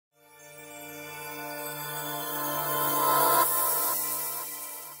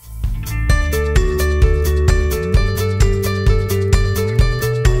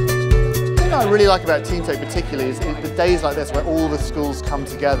like about TeenTech particularly is the days like this where all the schools come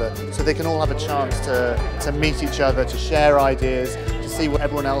together so they can all have a chance to meet each other, to share ideas, to see what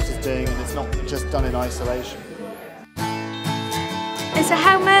everyone else is doing, and it's not just done in isolation. It's a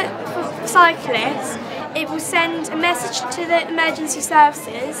helmet for cyclists. It will send a message to the emergency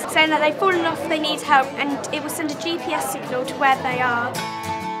services saying that they've fallen off, they need help, and it will send a GPS signal to where they are.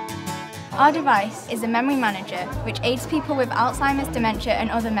 Our device is a memory manager which aids people with Alzheimer's, dementia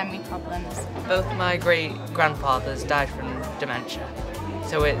and other memory problems. Both my great-grandfathers died from dementia,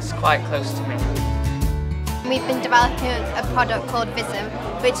 so it's quite close to me. We've been developing a product called Vism,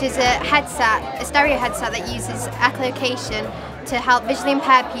 which is a headset, a stereo headset that uses echolocation to help visually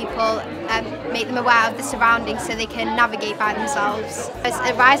impaired people make them aware of the surroundings so they can navigate by themselves. There's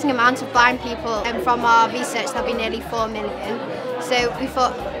a rising amount of blind people, and from our research there'll be nearly 4 million. So we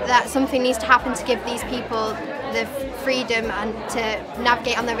thought that something needs to happen to give these people the freedom and to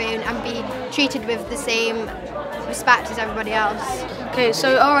navigate on their own and be treated with the same respect as everybody else. Okay,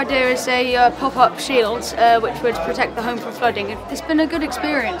 so our idea is a pop-up shield which would protect the home from flooding. It's been a good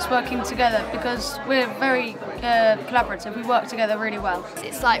experience working together because we're very collaborative. We work together really well.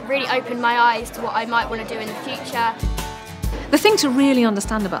 It's like really opened my eyes to what I might want to do in the future. The thing to really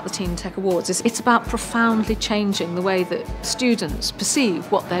understand about the TeenTech Awards is it's about profoundly changing the way that students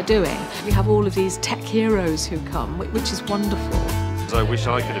perceive what they're doing. We have all of these tech heroes who come, which is wonderful. I wish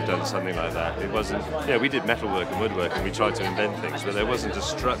I could have done something like that. It wasn't, we did metalwork and woodwork and we tried to invent things, but there wasn't a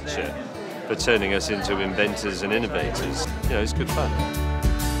structure for turning us into inventors and innovators. It's good fun.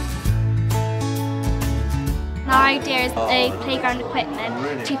 Our idea is a playground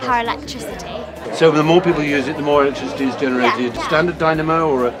equipment to power electricity. So the more people use it, the more electricity is generated. Yeah. Standard dynamo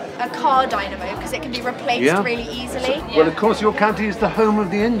or a car dynamo, because it can be replaced really easily. Well, of course, your county is the home of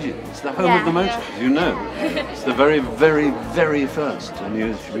the engines, the home of the motors, you know. It's the very, very, very first, and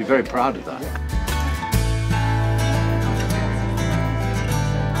you should be very proud of that.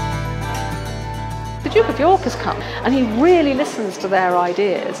 The Duke of York has come and he really listens to their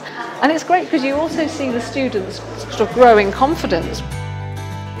ideas, and it's great because you also see the students sort of growing confidence.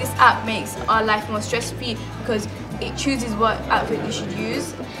 This app makes our life more stress-free because it chooses what outfit you should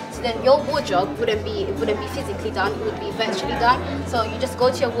use. So then your wardrobe wouldn't be physically done, it would be virtually done. So you just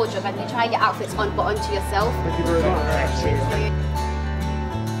go to your wardrobe and you try your outfits on, but onto yourself. Thank you very much.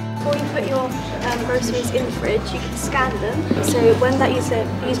 Before you put your groceries in the fridge, you can scan them. So when that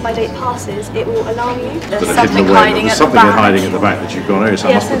use by date passes, it will alarm you. There's something hiding at the back. Something hiding at the back that you've gone, oh, so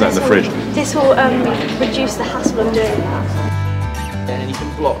I must put that in the fridge. This will reduce the hassle of doing that. And you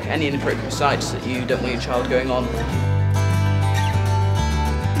can block any inappropriate sites that you don't want your child going on.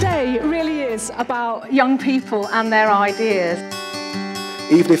 Today really is about young people and their ideas.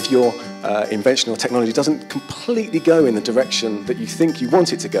 Even if your invention or technology doesn't completely go in the direction that you think you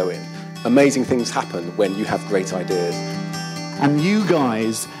want it to go in, amazing things happen when you have great ideas. And you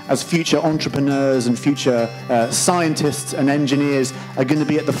guys, as future entrepreneurs and future scientists and engineers, are going to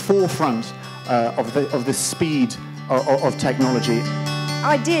be at the forefront of the speed of technology.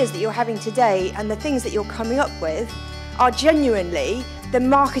 Ideas that you're having today and the things that you're coming up with are genuinely the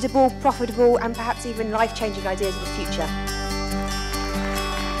marketable, profitable and perhaps even life-changing ideas of the future.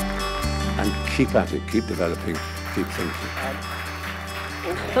 And keep at it, keep developing, keep thinking.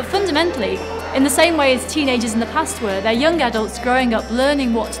 But fundamentally, in the same way as teenagers in the past were, they're young adults growing up,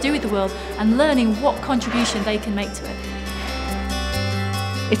 learning what to do with the world and learning what contribution they can make to it.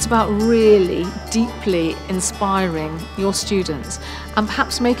 It's about really deeply inspiring your students and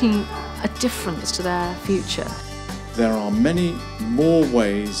perhaps making a difference to their future. There are many more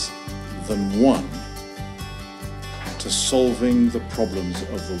ways than one to solving the problems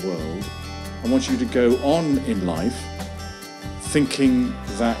of the world. I want you to go on in life thinking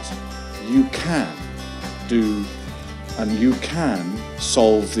that you can do and you can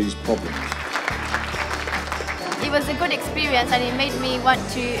solve these problems. It was a good experience and it made me want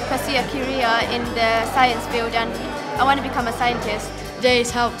to pursue a career in the science field, and I want to become a scientist.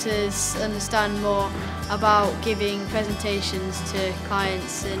 Today's helped us understand more about giving presentations to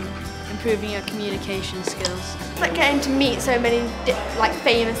clients and improving your communication skills. It's like getting to meet so many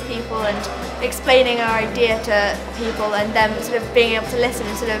famous people and explaining our idea to people and them sort of being able to listen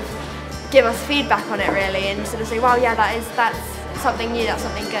and sort of give us feedback on it really, and sort of say, wow, yeah, that's something new, that's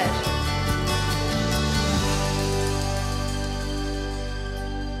something good.